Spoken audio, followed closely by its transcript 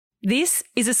This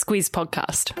is a Squiz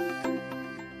podcast.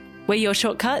 We're your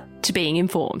shortcut to being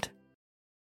informed.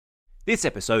 This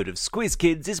episode of Squiz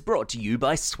Kids is brought to you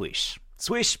by Swish.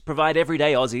 Swish provide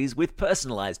everyday Aussies with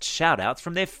personalised shout-outs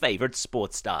from their favourite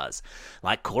sports stars,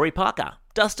 like Corey Parker,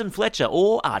 Dustin Fletcher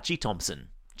or Archie Thompson.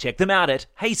 Check them out at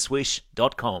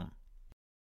heyswish.com.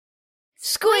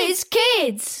 Squiz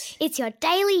Kids! It's your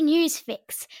daily news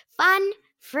fix. Fun,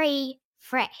 free,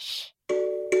 fresh.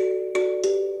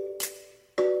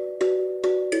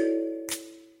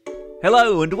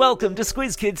 Hello and welcome to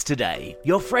Squiz Kids Today,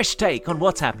 your fresh take on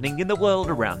what's happening in the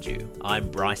world around you. I'm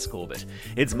Bryce Corbett.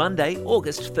 It's Monday,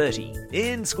 August 30.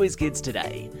 In Squiz Kids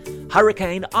Today,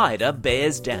 Hurricane Ida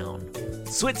bears down.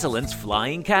 Switzerland's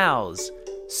flying cows.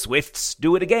 Swifts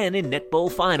do it again in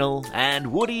netball final.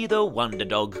 And Woody the Wonder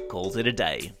Dog calls it a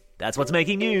day. That's what's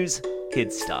making news,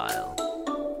 kids style.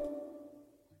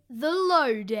 The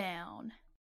Lowdown.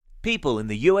 People in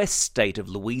the US state of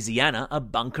Louisiana are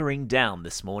bunkering down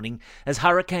this morning as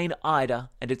Hurricane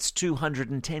Ida and its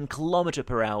 210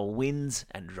 km/h winds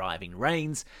and driving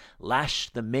rains lash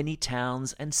the many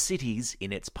towns and cities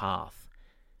in its path.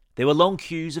 There were long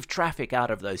queues of traffic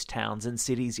out of those towns and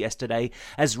cities yesterday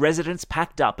as residents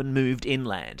packed up and moved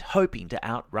inland, hoping to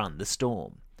outrun the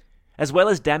storm. As well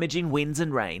as damaging winds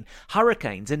and rain,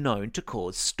 hurricanes are known to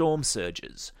cause storm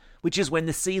surges, which is when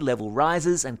the sea level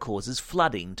rises and causes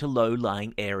flooding to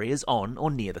low-lying areas on or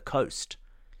near the coast.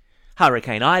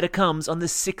 Hurricane Ida comes on the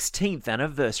 16th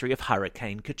anniversary of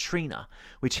Hurricane Katrina,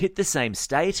 which hit the same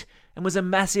state and was a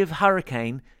massive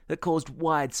hurricane that caused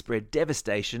widespread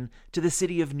devastation to the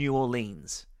city of New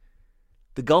Orleans.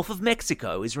 The Gulf of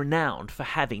Mexico is renowned for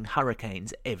having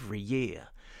hurricanes every year.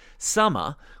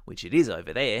 Summer, which it is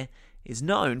over there, is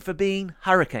known for being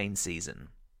hurricane season.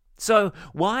 So,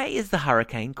 why is the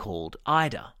hurricane called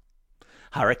Ida?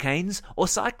 Hurricanes, or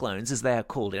cyclones as they are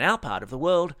called in our part of the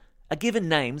world, are given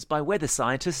names by weather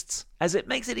scientists as it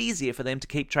makes it easier for them to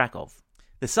keep track of.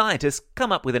 The scientists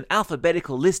come up with an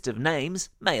alphabetical list of names,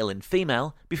 male and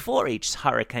female, before each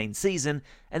hurricane season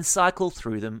and cycle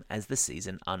through them as the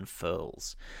season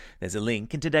unfurls. There's a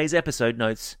link in today's episode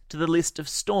notes to the list of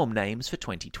storm names for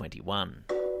 2021.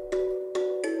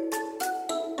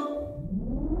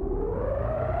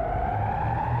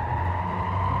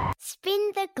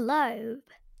 Spin the globe.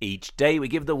 Each day we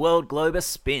give the world globe a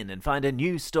spin and find a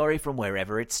new story from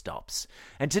wherever it stops.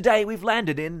 And today we've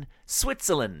landed in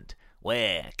Switzerland,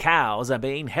 where cows are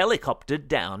being helicoptered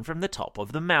down from the top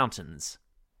of the mountains.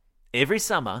 Every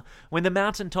summer, when the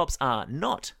mountaintops are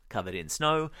not covered in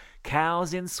snow,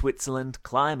 cows in Switzerland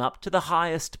climb up to the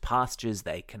highest pastures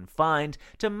they can find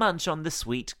to munch on the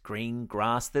sweet green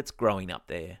grass that's growing up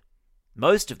there.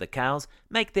 Most of the cows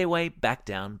make their way back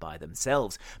down by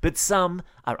themselves, but some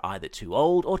are either too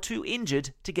old or too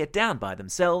injured to get down by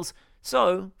themselves,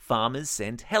 so farmers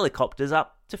send helicopters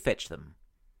up to fetch them.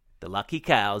 The lucky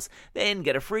cows then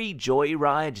get a free joy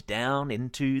ride down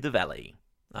into the valley.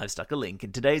 I've stuck a link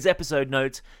in today's episode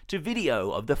notes to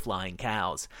video of the flying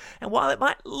cows, and while it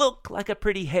might look like a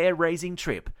pretty hair-raising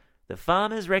trip, the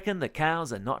farmers reckon the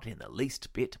cows are not in the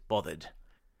least bit bothered.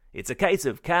 It's a case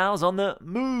of cows on the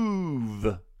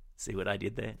move. See what I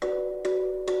did there?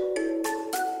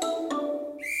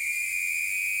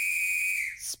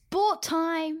 Sport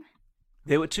time.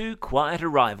 There were two quiet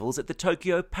arrivals at the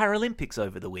Tokyo Paralympics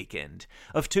over the weekend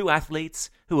of two athletes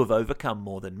who have overcome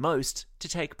more than most to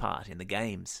take part in the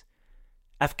Games.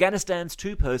 Afghanistan's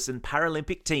two-person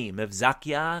Paralympic team of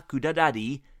Zakia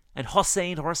Kudadadi and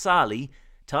Hossein Rosali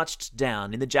touched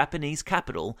down in the Japanese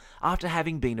capital after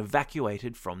having been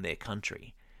evacuated from their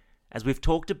country. As we've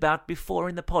talked about before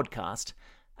in the podcast,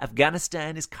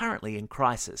 Afghanistan is currently in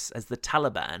crisis as the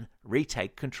Taliban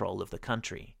retake control of the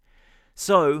country.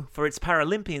 So, for its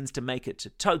Paralympians to make it to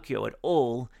Tokyo at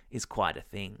all is quite a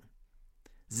thing.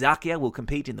 Zakia will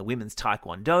compete in the women's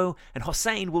taekwondo and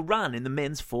Hossein will run in the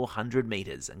men's 400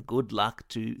 metres, and good luck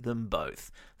to them both.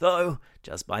 Though,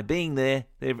 just by being there,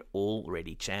 they're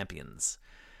already champions.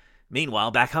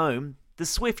 Meanwhile, back home, the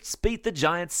Swifts beat the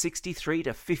Giants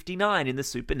 63-59 in the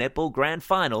Super Netball Grand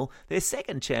Final, their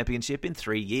second championship in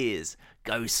 3 years.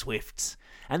 Go Swifts!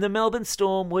 And the Melbourne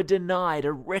Storm were denied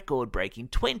a record-breaking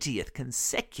 20th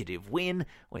consecutive win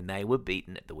when they were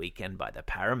beaten at the weekend by the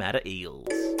Parramatta Eels.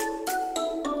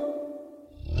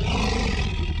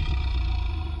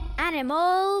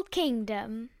 Animal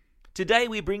Kingdom. Today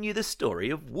we bring you the story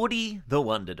of Woody the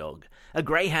Wonder Dog, a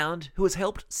greyhound who has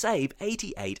helped save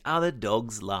 88 other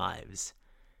dogs' lives.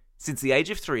 Since the age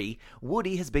of 3,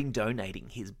 Woody has been donating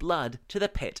his blood to the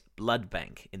Pet Blood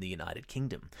Bank in the United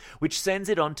Kingdom, which sends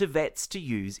it on to vets to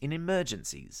use in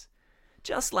emergencies.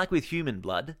 Just like with human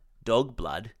blood, Dog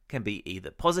blood can be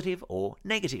either positive or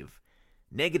negative.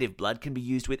 Negative blood can be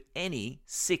used with any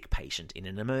sick patient in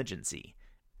an emergency.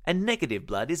 And negative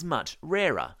blood is much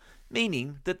rarer,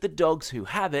 meaning that the dogs who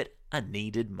have it are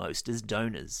needed most as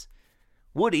donors.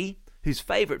 Woody, whose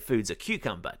favourite foods are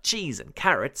cucumber, cheese and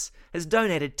carrots, has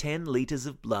donated 10 litres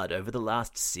of blood over the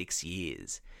last 6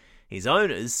 years. His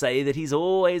owners say that he's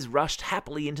always rushed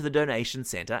happily into the donation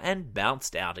centre and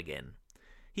bounced out again.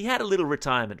 He had a little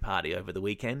retirement party over the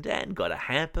weekend and got a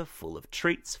hamper full of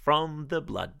treats from the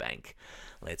blood bank.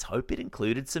 Let's hope it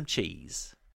included some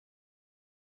cheese.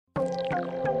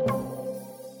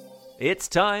 It's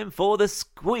time for the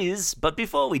squiz, but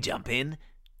before we jump in,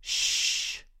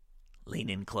 shh, lean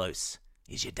in close.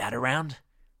 Is your dad around?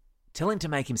 Tell him to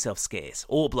make himself scarce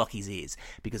or block his ears,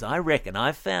 because I reckon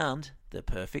I've found the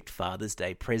perfect Father's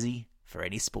Day prezi for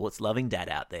any sports-loving dad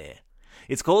out there.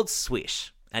 It's called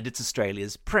Swish, and it's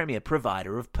Australia's premier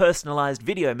provider of personalised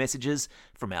video messages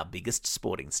from our biggest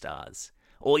sporting stars.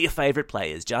 All your favourite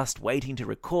players just waiting to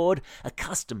record a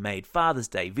custom-made Father's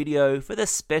Day video for the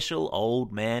special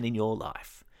old man in your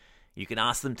life. You can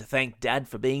ask them to thank Dad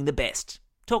for being the best,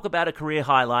 talk about a career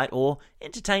highlight, or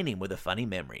entertain him with a funny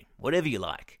memory, whatever you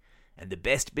like. And the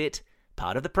best bit,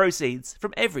 part of the proceeds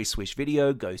from every Swish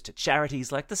video goes to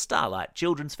charities like the Starlight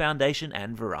Children's Foundation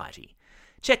and Variety.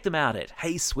 Check them out at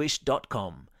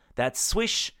heyswish.com. That's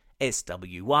Swish,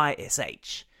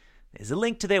 S-W-Y-S-H. There's a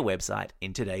link to their website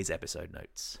in today's episode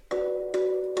notes.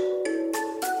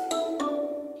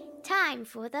 Time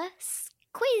for the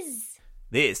quiz.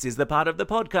 This is the part of the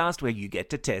podcast where you get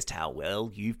to test how well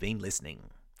you've been listening.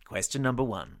 Question number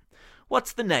 1.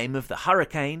 What's the name of the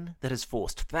hurricane that has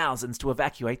forced thousands to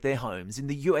evacuate their homes in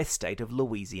the US state of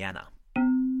Louisiana?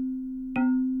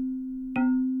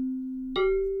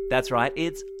 That's right,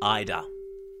 it's Ida.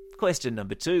 Question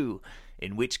number 2.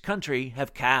 In which country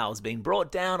have cows been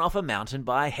brought down off a mountain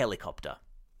by a helicopter?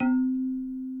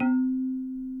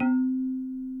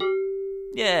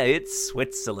 Yeah, it's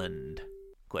Switzerland.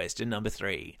 Question number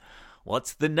 3.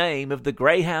 What's the name of the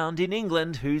greyhound in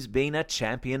England who's been a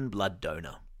champion blood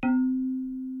donor?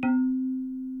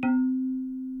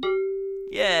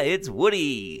 Yeah, it's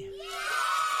Woody.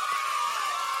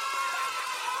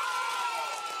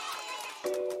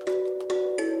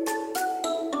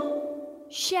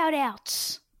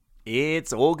 Shout-outs.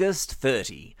 It's August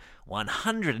 30,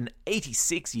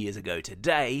 186 years ago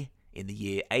today, in the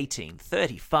year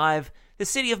 1835, the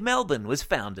city of Melbourne was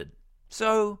founded.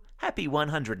 So, happy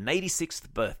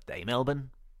 186th birthday,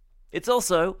 Melbourne. It's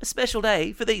also a special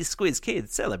day for these Squiz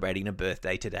kids celebrating a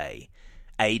birthday today.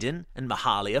 Aidan and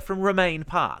Mahalia from Romaine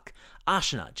Park,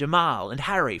 Ashna, Jamal and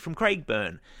Harry from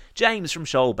Craigburn, James from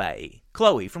Shoal Bay,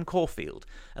 Chloe from Caulfield,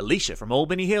 Alicia from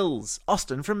Albany Hills,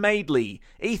 Austin from Madeley,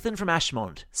 Ethan from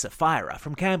Ashmont, Sapphira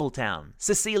from Campbelltown,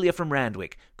 Cecilia from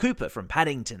Randwick, Cooper from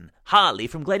Paddington, Harley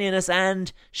from Glen Innes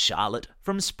and Charlotte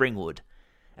from Springwood.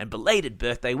 And belated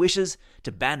birthday wishes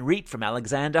to Banreet from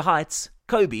Alexander Heights,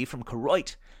 Kobe from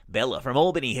Koroit, Bella from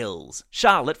Albany Hills,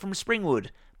 Charlotte from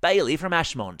Springwood, Bailey from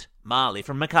Ashmont, Marley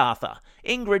from MacArthur,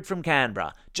 Ingrid from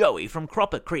Canberra, Joey from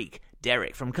Cropper Creek,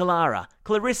 Derek from Killara,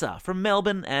 Clarissa from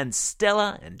Melbourne, and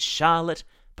Stella and Charlotte,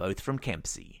 both from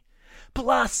Kempsey.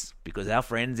 Plus, because our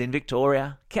friends in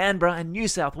Victoria, Canberra and New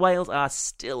South Wales are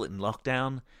still in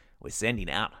lockdown, we're sending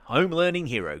out home learning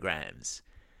herograms.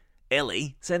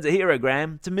 Ellie sends a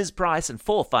herogram to Ms. Price and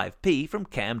 45P from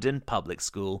Camden Public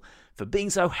School for being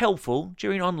so helpful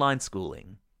during online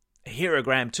schooling. A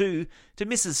herogram too to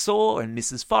Mrs. Saw and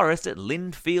Mrs. Forrest at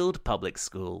Lindfield Public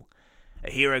School.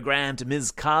 A herogram to Ms.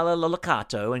 Carla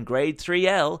Lolacato and Grade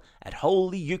 3L at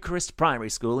Holy Eucharist Primary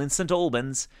School in St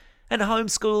Albans. And a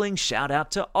homeschooling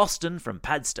shout-out to Austin from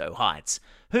Padstow Heights,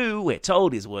 who we're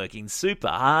told is working super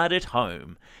hard at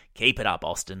home. Keep it up,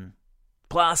 Austin.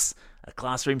 Plus, a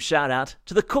classroom shout-out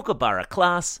to the Kookaburra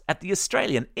class at the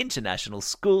Australian International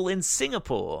School in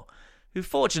Singapore, who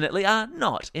fortunately are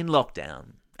not in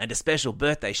lockdown. And a special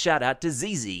birthday shout-out to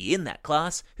Zizi in that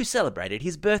class, who celebrated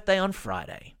his birthday on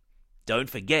Friday. Don't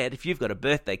forget, if you've got a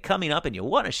birthday coming up and you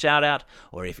want a shout-out,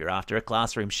 or if you're after a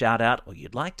classroom shout-out, or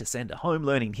you'd like to send a home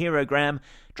learning herogram,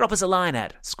 drop us a line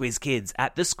at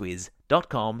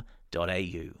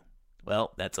squizkids@thesquiz.com.au.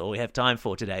 Well, that's all we have time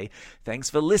for today. Thanks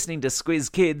for listening to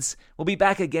Squiz Kids. We'll be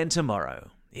back again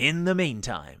tomorrow. In the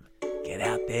meantime, get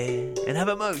out there and have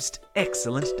a most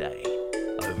excellent day.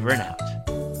 Over and out.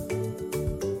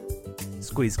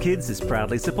 Squiz Kids is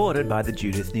proudly supported by the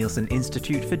Judith Neilson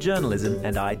Institute for Journalism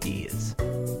and Ideas.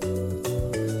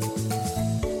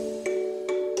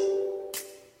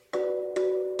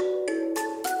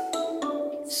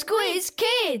 Squiz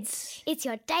Kids! It's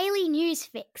your daily news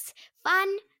fix.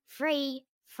 Fun, free,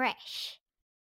 fresh. fresh.